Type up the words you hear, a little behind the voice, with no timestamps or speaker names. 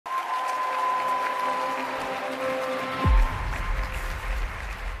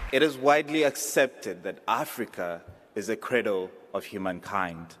It is widely accepted that Africa is the cradle of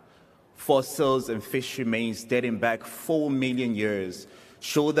humankind. Fossils and fish remains dating back 4 million years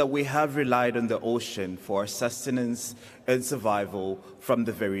show that we have relied on the ocean for our sustenance and survival from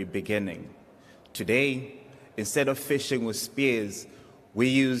the very beginning. Today, instead of fishing with spears, we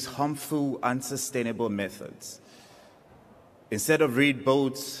use harmful, unsustainable methods. Instead of reed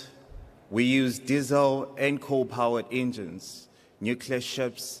boats, we use diesel and coal-powered engines, nuclear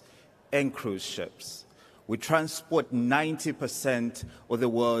ships, and cruise ships. We transport 90% of the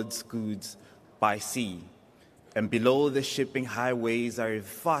world's goods by sea. And below the shipping highways are a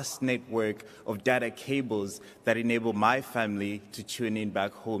vast network of data cables that enable my family to tune in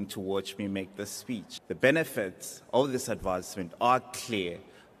back home to watch me make this speech. The benefits of this advancement are clear,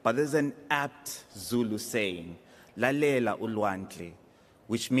 but there's an apt Zulu saying, "Lalela ulwandle,"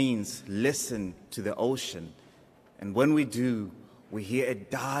 which means listen to the ocean. And when we do, we hear a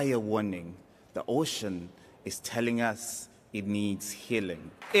dire warning. The ocean is telling us it needs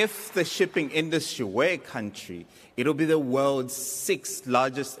healing. If the shipping industry were a country, it'll be the world's 6th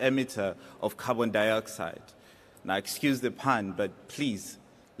largest emitter of carbon dioxide. Now, excuse the pun, but please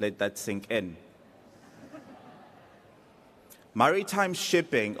let that sink in. Maritime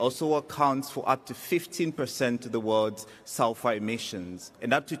shipping also accounts for up to 15% of the world's sulfur emissions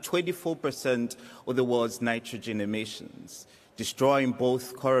and up to 24% of the world's nitrogen emissions, destroying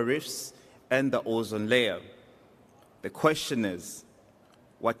both coral reefs and the ozone layer. The question is,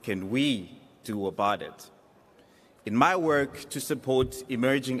 what can we do about it? In my work to support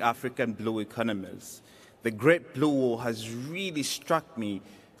emerging African blue economies, the Great Blue Wall has really struck me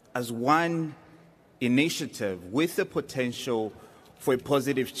as one initiative with the potential for a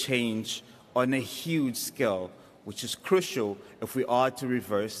positive change on a huge scale, which is crucial if we are to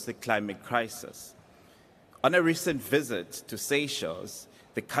reverse the climate crisis. On a recent visit to Seychelles,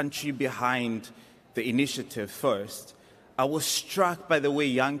 the country behind the initiative first, I was struck by the way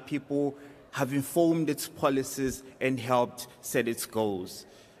young people have informed its policies and helped set its goals.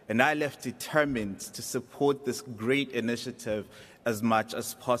 And I left determined to support this great initiative as much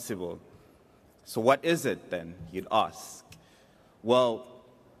as possible. So what is it then, you'd ask? Well,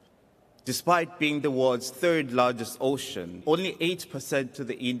 despite being the world's 3rd largest ocean, only 8% of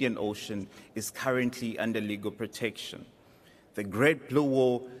the Indian Ocean is currently under legal protection. The Great Blue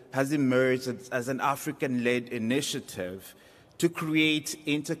Wall has emerged as an African-led initiative to create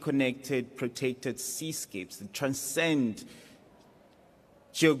interconnected, protected seascapes that transcend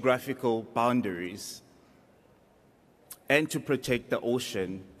geographical boundaries and to protect the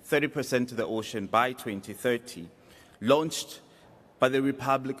ocean, 30% of the ocean by 2030, launched by the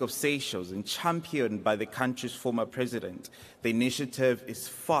Republic of Seychelles and championed by the country's former president. The initiative is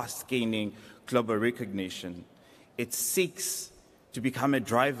fast gaining global recognition. It seeks to become a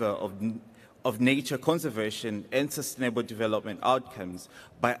driver of nature conservation and sustainable development outcomes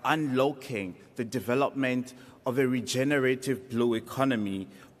by unlocking the development of a regenerative blue economy,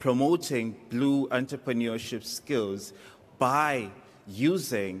 promoting blue entrepreneurship skills by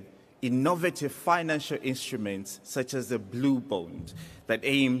using innovative financial instruments such as the Blue Bond that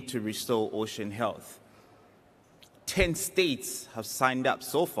aim to restore ocean health. 10 states have signed up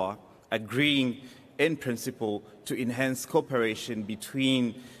so far, agreeing in principle to enhance cooperation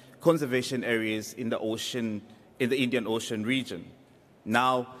between conservation areas in the Indian Ocean region.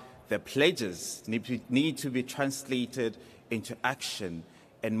 Now, the pledges need to be translated into action,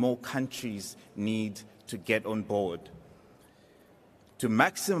 and more countries need to get on board. To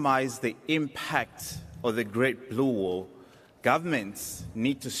maximize the impact of the Great Blue Wall, governments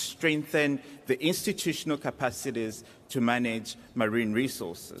need to strengthen the institutional capacities to manage marine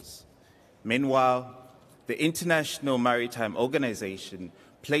resources. Meanwhile, the International Maritime Organization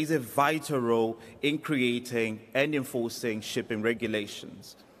plays a vital role in creating and enforcing shipping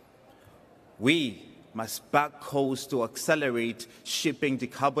regulations. We must back coast to accelerate shipping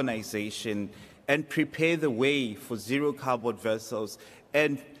decarbonization and prepare the way for zero-carbon vessels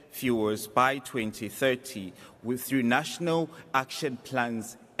and fuels by 2030 through national action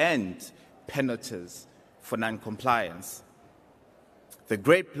plans and penalties for non-compliance. The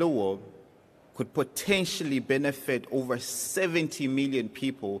Great Blue Wall could potentially benefit over 70 million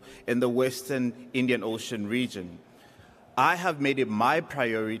people in the Western Indian Ocean region. I have made it my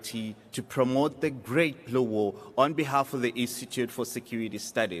priority to promote the Great Blue Wall on behalf of the Institute for Security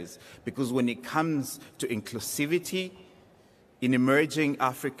Studies, because when it comes to inclusivity in emerging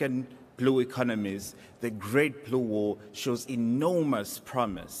African blue economies, the Great Blue Wall shows enormous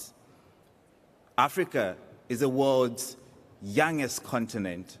promise. Africa is the world's youngest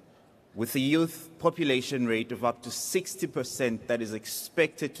continent, with a youth population rate of up to 60% that is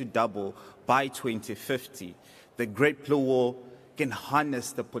expected to double by 2050, the Great Blue Wall can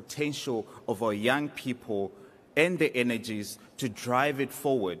harness the potential of our young people and their energies to drive it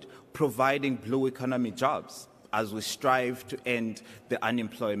forward, providing blue economy jobs as we strive to end the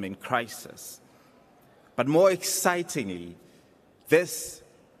unemployment crisis. But more excitingly, this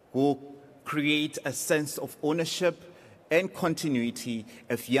will create a sense of ownership and continuity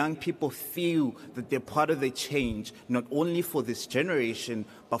if young people feel that they're part of the change, not only for this generation,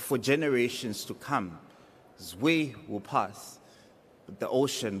 but for generations to come. As we will pass, but the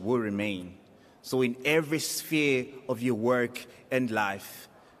ocean will remain. So in every sphere of your work and life,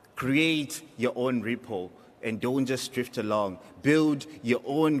 create your own ripple and don't just drift along. Build your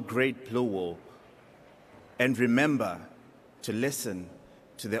own great blue wall. And remember to listen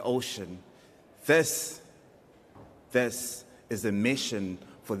to the ocean. This is a mission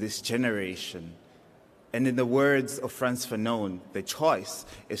for this generation. And in the words of Frantz Fanon, the choice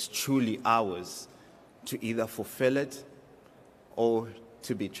is truly ours to either fulfill it or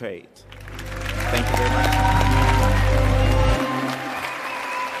to betray it. Thank you very much.